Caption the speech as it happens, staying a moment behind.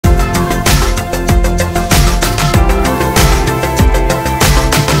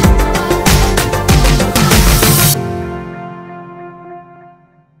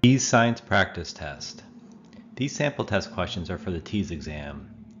Science Practice Test. These sample test questions are for the TEAS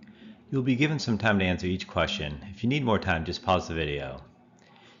exam. You'll be given some time to answer each question. If you need more time, just pause the video.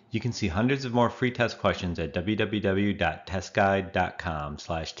 You can see hundreds of more free test questions at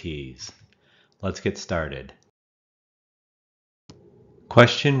www.testguide.com/TEAS. Let's get started.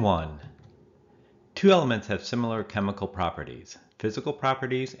 Question 1. Two elements have similar chemical properties, physical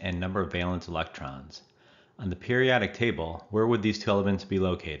properties, and number of valence electrons. On the periodic table, where would these two elements be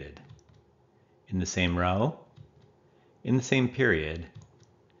located? In the same row? In the same period?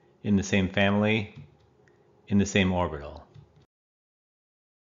 In the same family? In the same orbital?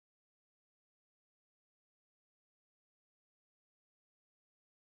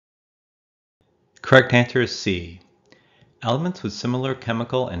 Correct answer is C. Elements with similar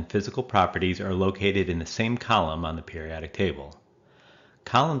chemical and physical properties are located in the same column on the periodic table.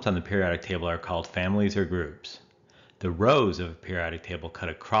 Columns on the periodic table are called families or groups. The rows of a periodic table cut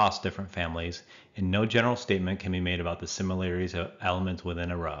across different families, and no general statement can be made about the similarities of elements within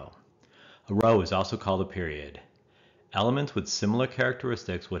a row. A row is also called a period. Elements with similar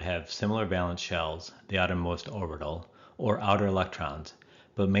characteristics would have similar valence shells, the outermost orbital, or outer electrons,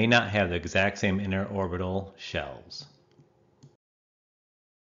 but may not have the exact same inner orbital shells.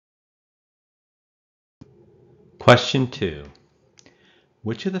 Question 2.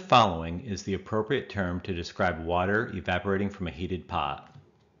 Which of the following is the appropriate term to describe water evaporating from a heated pot?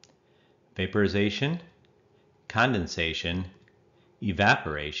 Vaporization, condensation,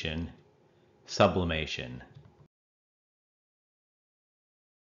 evaporation, sublimation.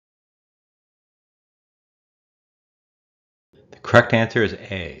 The correct answer is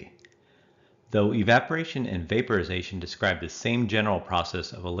A. Though evaporation and vaporization describe the same general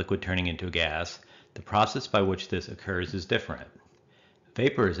process of a liquid turning into a gas, the process by which this occurs is different.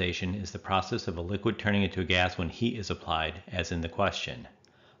 Vaporization is the process of a liquid turning into a gas when heat is applied, as in the question.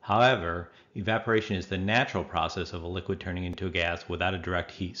 However, evaporation is the natural process of a liquid turning into a gas without a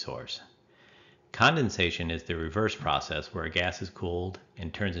direct heat source. Condensation is the reverse process where a gas is cooled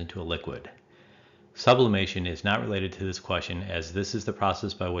and turns into a liquid. Sublimation is not related to this question, as this is the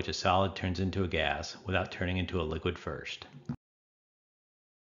process by which a solid turns into a gas without turning into a liquid first.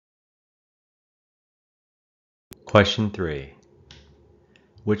 Question 3.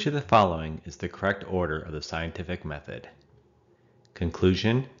 Which of the following is the correct order of the scientific method?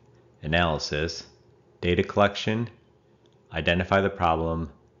 Conclusion, analysis, data collection, identify the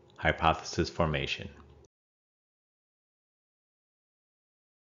problem, hypothesis formation.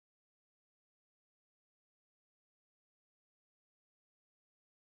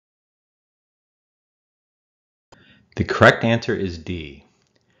 The correct answer is D.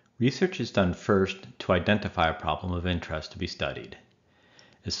 Research is done first to identify a problem of interest to be studied.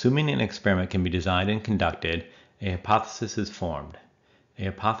 Assuming an experiment can be designed and conducted, a hypothesis is formed. A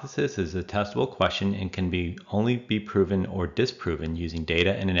hypothesis is a testable question and can only be proven or disproven using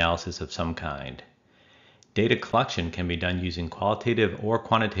data and analysis of some kind. Data collection can be done using qualitative or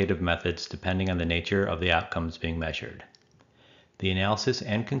quantitative methods depending on the nature of the outcomes being measured. The analysis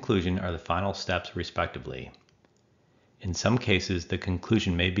and conclusion are the final steps respectively. In some cases, the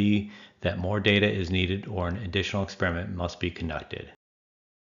conclusion may be that more data is needed or an additional experiment must be conducted.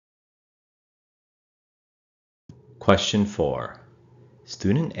 Question 4.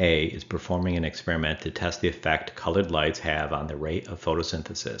 Student A is performing an experiment to test the effect colored lights have on the rate of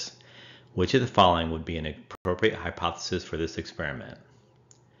photosynthesis. Which of the following would be an appropriate hypothesis for this experiment?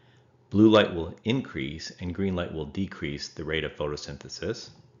 Blue light will increase and green light will decrease the rate of photosynthesis.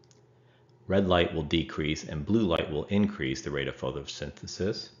 Red light will decrease and blue light will increase the rate of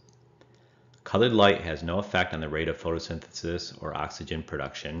photosynthesis. Colored light has no effect on the rate of photosynthesis or oxygen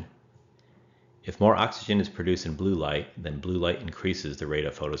production. If more oxygen is produced in blue light, then blue light increases the rate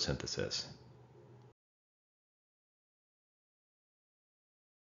of photosynthesis.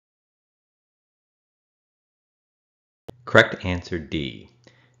 Correct answer D.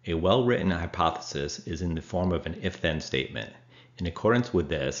 A well-written hypothesis is in the form of an if-then statement. In accordance with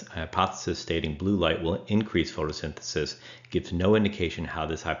this, a hypothesis stating blue light will increase photosynthesis gives no indication how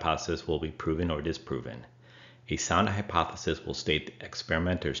this hypothesis will be proven or disproven. A sound hypothesis will state the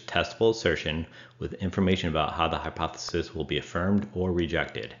experimenter's testable assertion with information about how the hypothesis will be affirmed or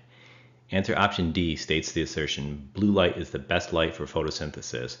rejected. Answer option D states the assertion, blue light is the best light for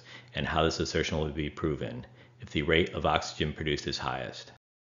photosynthesis, and how this assertion will be proven, if the rate of oxygen produced is highest.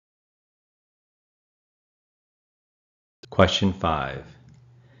 Question 5.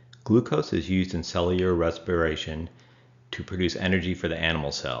 Glucose is used in cellular respiration to produce energy for the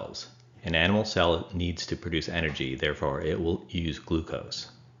animal cells. An animal cell needs to produce energy, therefore it will use glucose.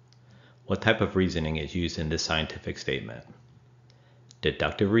 What type of reasoning is used in this scientific statement?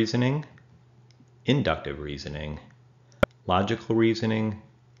 deductive reasoning, inductive reasoning, logical reasoning,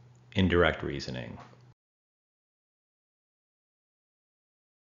 indirect reasoning.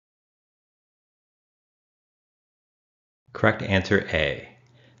 Correct answer A.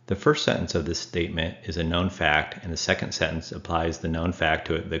 The first sentence of this statement is a known fact, and the second sentence applies the known fact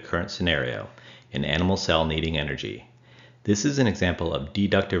to the current scenario, an animal cell needing energy. This is an example of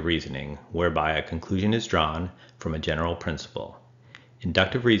deductive reasoning, whereby a conclusion is drawn from a general principle.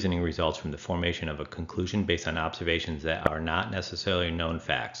 Inductive reasoning results from the formation of a conclusion based on observations that are not necessarily known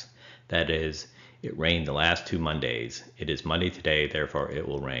facts. That is, it rained the last 2 Mondays. It is Monday today, therefore it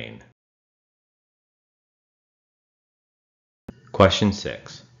will rain. Question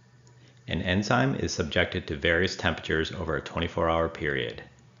 6. An enzyme is subjected to various temperatures over a 24-hour period.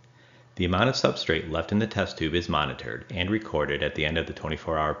 The amount of substrate left in the test tube is monitored and recorded at the end of the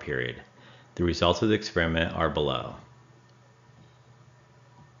 24-hour period. The results of the experiment are below.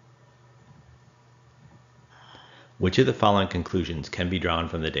 Which of the following conclusions can be drawn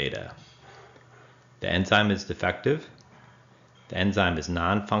from the data? The enzyme is defective. The enzyme is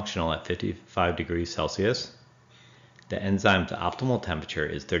non-functional at 55 degrees Celsius. The enzyme's optimal temperature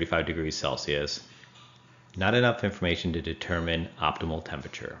is 35 degrees Celsius. Not enough information to determine optimal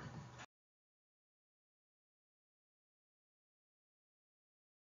temperature.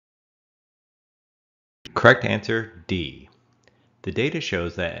 Correct answer D. The data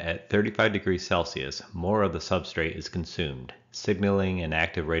shows that at 35 degrees Celsius, more of the substrate is consumed, signaling an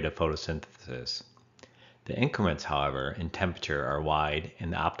active rate of photosynthesis. The increments, however, in temperature are wide,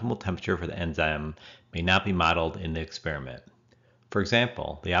 and the optimal temperature for the enzyme may not be modeled in the experiment. For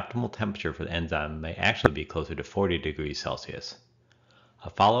example, the optimal temperature for the enzyme may actually be closer to 40 degrees Celsius.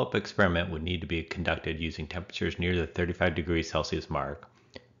 A follow-up experiment would need to be conducted using temperatures near the 35 degrees Celsius mark,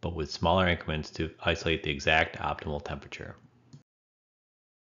 but with smaller increments to isolate the exact optimal temperature.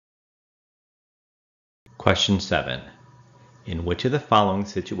 Question 7. In which of the following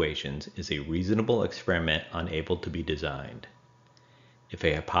situations is a reasonable experiment unable to be designed? If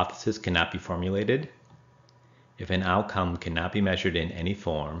a hypothesis cannot be formulated, if an outcome cannot be measured in any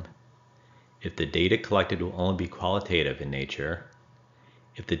form, if the data collected will only be qualitative in nature,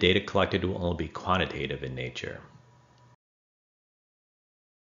 if the data collected will only be quantitative in nature.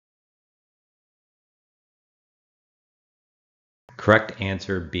 Correct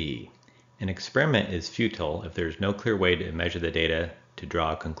answer B. An experiment is futile if there is no clear way to measure the data to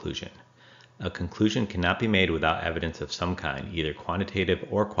draw a conclusion. A conclusion cannot be made without evidence of some kind, either quantitative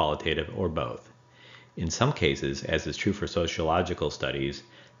or qualitative or both. In some cases, as is true for sociological studies,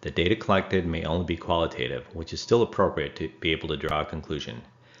 the data collected may only be qualitative, which is still appropriate to be able to draw a conclusion.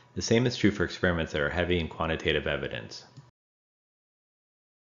 The same is true for experiments that are heavy in quantitative evidence.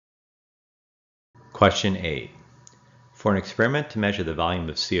 Question 8. For an experiment to measure the volume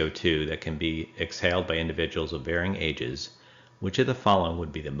of CO2 that can be exhaled by individuals of varying ages, which of the following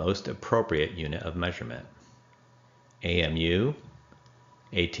would be the most appropriate unit of measurement? AMU,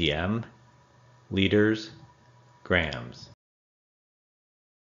 ATM, liters, grams.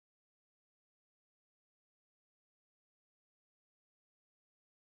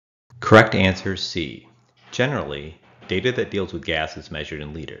 Correct answer C. Generally, data that deals with gas is measured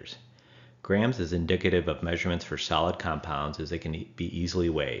in liters. Grams is indicative of measurements for solid compounds as they can be easily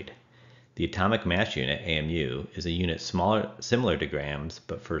weighed. The atomic mass unit, AMU, is a unit similar to grams,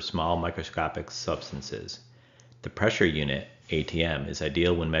 but for small microscopic substances. The pressure unit, ATM, is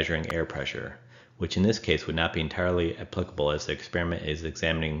ideal when measuring air pressure, which in this case would not be entirely applicable as the experiment is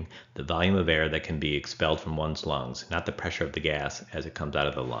examining the volume of air that can be expelled from one's lungs, not the pressure of the gas as it comes out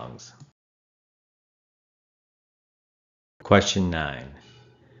of the lungs. Question 9.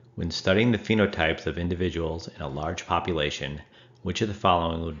 When studying the phenotypes of individuals in a large population, which of the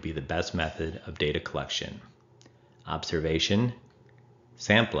following would be the best method of data collection? Observation,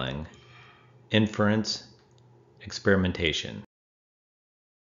 sampling, inference, experimentation.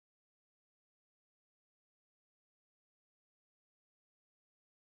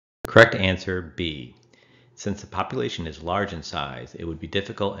 Correct answer B. Since the population is large in size, it would be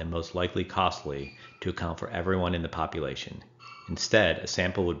difficult and most likely costly to account for everyone in the population. Instead, a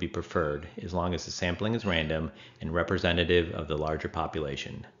sample would be preferred as long as the sampling is random and representative of the larger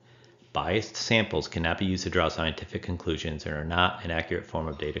population. Biased samples cannot be used to draw scientific conclusions and are not an accurate form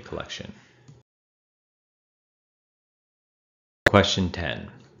of data collection. Question 10.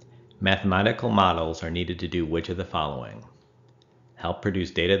 Mathematical models are needed to do which of the following? Help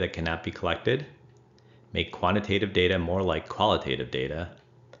produce data that cannot be collected, make quantitative data more like qualitative data,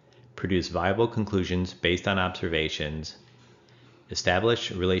 produce viable conclusions based on observations,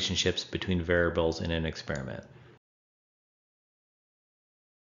 establish relationships between variables in an experiment.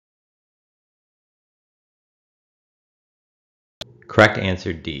 Correct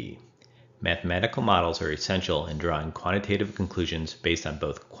answer D. Mathematical models are essential in drawing quantitative conclusions based on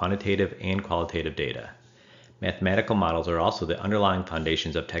both quantitative and qualitative data. Mathematical models are also the underlying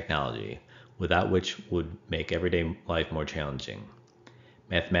foundations of technology, without which would make everyday life more challenging.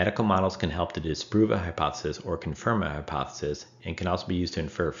 Mathematical models can help to disprove a hypothesis or confirm a hypothesis, and can also be used to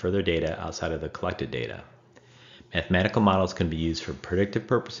infer further data outside of the collected data. Mathematical models can be used for predictive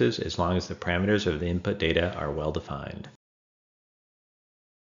purposes as long as the parameters of the input data are well defined.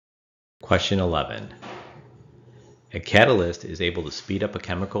 Question 11. A catalyst is able to speed up a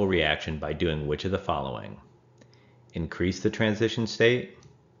chemical reaction by doing which of the following? Increase the transition state,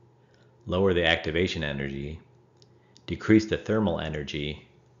 lower the activation energy, decrease the thermal energy,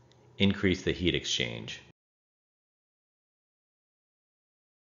 increase the heat exchange.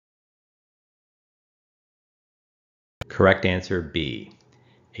 Correct answer B.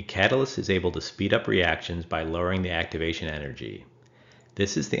 A catalyst is able to speed up reactions by lowering the activation energy.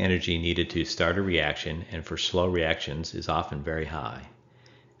 This is the energy needed to start a reaction, and for slow reactions is often very high.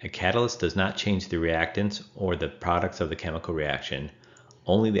 A catalyst does not change the reactants or the products of the chemical reaction,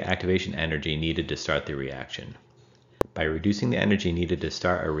 only the activation energy needed to start the reaction. By reducing the energy needed to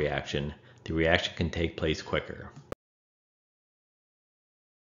start a reaction, the reaction can take place quicker.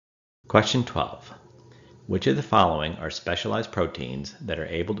 Question 12. Which of the following are specialized proteins that are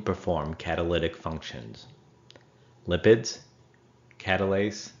able to perform catalytic functions? Lipids,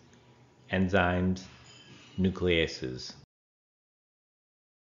 catalase, enzymes, nucleases.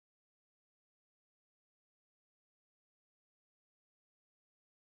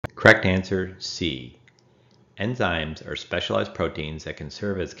 Correct answer C. Enzymes are specialized proteins that can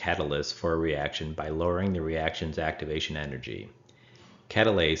serve as catalysts for a reaction by lowering the reaction's activation energy.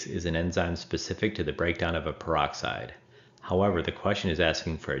 Catalase is an enzyme specific to the breakdown of a peroxide. However, the question is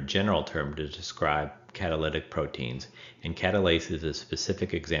asking for a general term to describe catalytic proteins, and catalase is a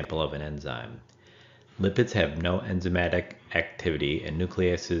specific example of an enzyme. Lipids have no enzymatic activity, and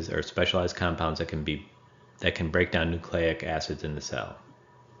nucleases are specialized compounds that can break down nucleic acids in the cell.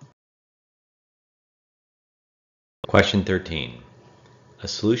 Question 13. A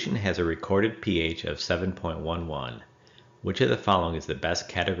solution has a recorded pH of 7.11. Which of the following is the best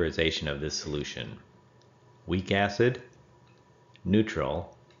categorization of this solution? Weak acid,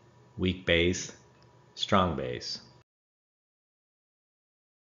 neutral, weak base, strong base.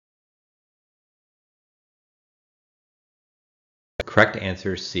 Correct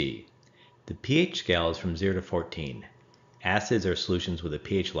answer C. The pH scale is from 0 to 14. Acids are solutions with a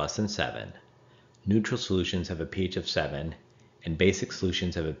pH less than 7. Neutral solutions have a pH of 7, and basic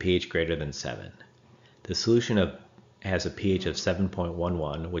solutions have a pH greater than 7. The solution has a pH of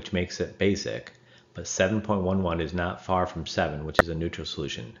 7.11, which makes it basic, but 7.11 is not far from 7, which is a neutral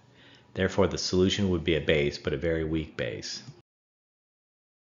solution. Therefore, the solution would be a base, but a very weak base.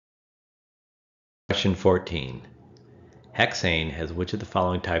 Question 14. Hexane has which of the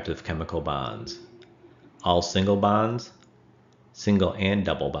following types of chemical bonds? All single bonds, single and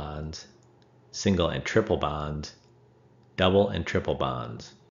double bonds, single and triple bonds, double and triple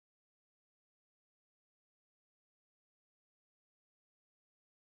bonds.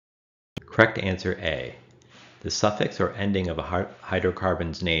 Correct answer A. The suffix or ending of a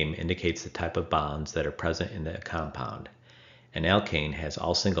hydrocarbon's name indicates the type of bonds that are present in the compound. An alkane has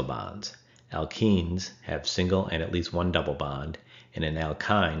all single bonds. Alkenes have single and at least one double bond, and an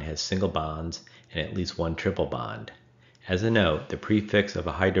alkyne has single bonds and at least one triple bond. As a note, the prefix of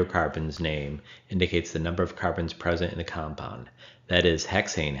a hydrocarbon's name indicates the number of carbons present in the compound. That is,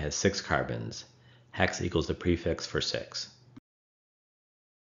 hexane has 6 carbons. Hex equals the prefix for 6.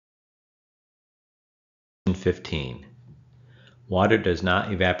 15. Water does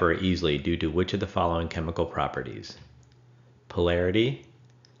not evaporate easily due to which of the following chemical properties? Polarity,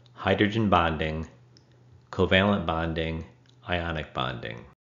 hydrogen bonding, covalent bonding, ionic bonding.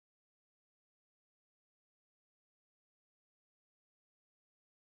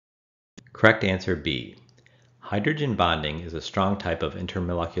 Correct answer B. Hydrogen bonding is a strong type of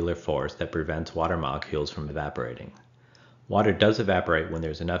intermolecular force that prevents water molecules from evaporating. Water does evaporate when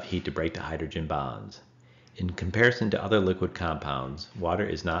there's enough heat to break the hydrogen bonds. In comparison to other liquid compounds, water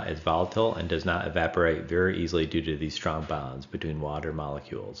is not as volatile and does not evaporate very easily due to these strong bonds between water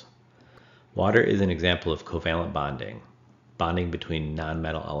molecules. Water is an example of covalent bonding between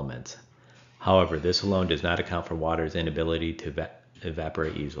nonmetal elements. However, this alone does not account for water's inability to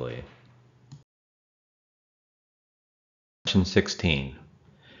evaporate easily. Question 16.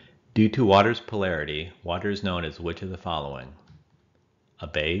 Due to water's polarity, water is known as which of the following? A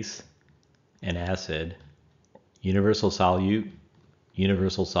base, an acid, universal solute,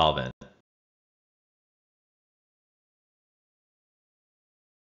 universal solvent.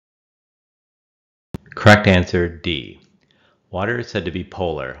 Correct answer, D. Water is said to be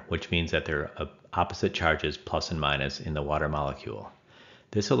polar, which means that there are opposite charges plus and minus in the water molecule.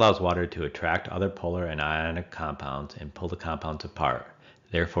 This allows water to attract other polar and ionic compounds and pull the compounds apart,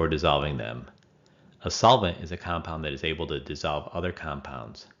 therefore dissolving them. A solvent is a compound that is able to dissolve other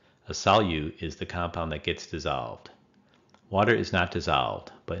compounds. A solute is the compound that gets dissolved. Water is not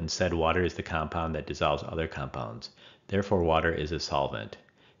dissolved, but instead water is the compound that dissolves other compounds. Therefore, water is a solvent.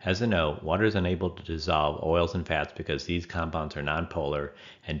 As a note, water is unable to dissolve oils and fats because these compounds are nonpolar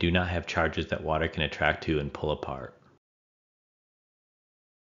and do not have charges that water can attract to and pull apart.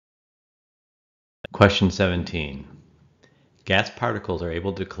 Question 17. Gas particles are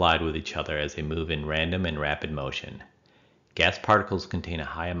able to collide with each other as they move in random and rapid motion. Gas particles contain a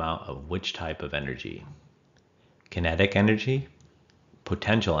high amount of which type of energy? Kinetic energy,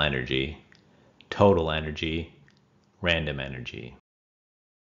 potential energy, total energy, random energy.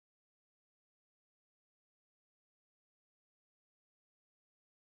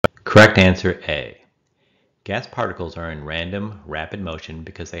 Correct answer, A. Gas particles are in random, rapid motion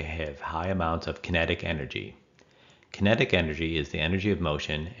because they have high amounts of kinetic energy. Kinetic energy is the energy of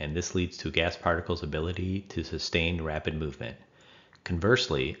motion, and this leads to gas particles' ability to sustain rapid movement.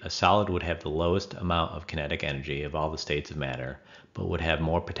 Conversely, a solid would have the lowest amount of kinetic energy of all the states of matter, but would have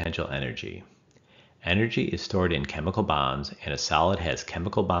more potential energy. Energy is stored in chemical bonds, and a solid has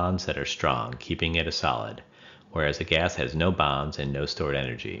chemical bonds that are strong, keeping it a solid, whereas a gas has no bonds and no stored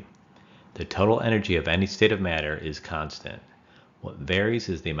energy. The total energy of any state of matter is constant. What varies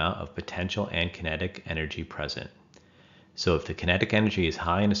is the amount of potential and kinetic energy present. So if the kinetic energy is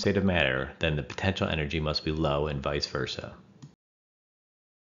high in a state of matter, then the potential energy must be low and vice versa.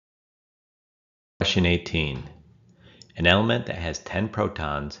 Question 18. An element that has 10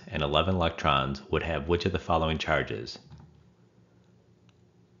 protons and 11 electrons would have which of the following charges?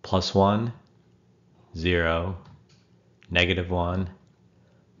 +1, 0, -1,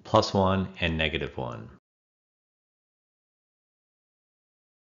 +1, and -1.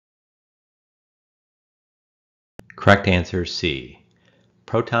 Correct answer, C.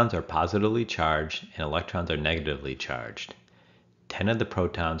 Protons are positively charged and electrons are negatively charged. 10 of the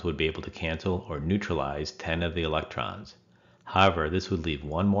protons would be able to cancel or neutralize 10 of the electrons. However, this would leave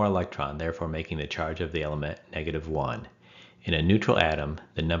one more electron, therefore making the charge of the element -1. In a neutral atom,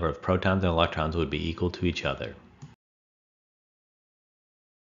 the number of protons and electrons would be equal to each other.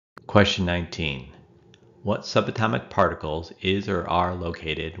 Question 19. What subatomic particles is or are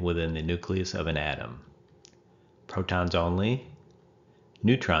located within the nucleus of an atom? Protons only,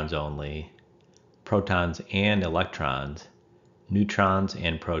 neutrons only, protons and electrons, neutrons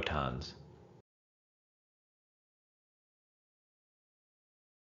and protons.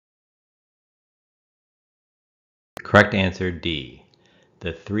 Correct answer, D.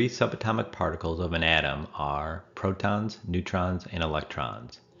 The three subatomic particles of an atom are protons, neutrons, and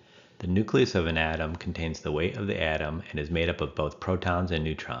electrons. The nucleus of an atom contains the weight of the atom and is made up of both protons and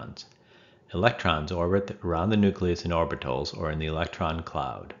neutrons. Electrons orbit around the nucleus in orbitals or in the electron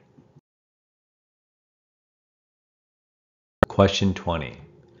cloud. Question 20.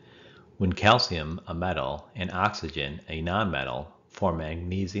 When calcium, a metal, and oxygen, a nonmetal, form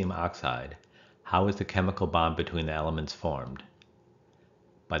magnesium oxide, how is the chemical bond between the elements formed?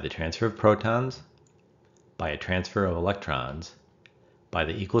 By the transfer of protons, by a transfer of electrons, by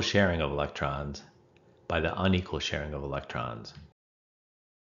the equal sharing of electrons, by the unequal sharing of electrons.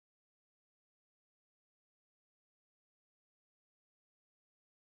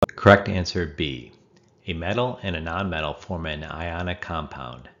 Correct answer, B. A metal and a nonmetal form an ionic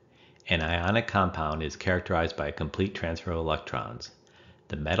compound. An ionic compound is characterized by a complete transfer of electrons.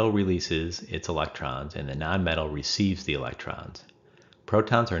 The metal releases its electrons and the nonmetal receives the electrons.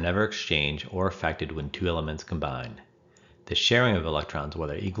 Protons are never exchanged or affected when two elements combine. The sharing of electrons,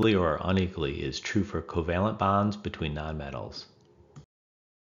 whether equally or unequally, is true for covalent bonds between nonmetals.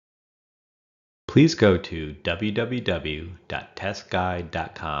 Please go to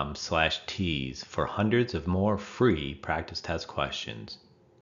www.testguide.com/teas for hundreds of more free practice test questions.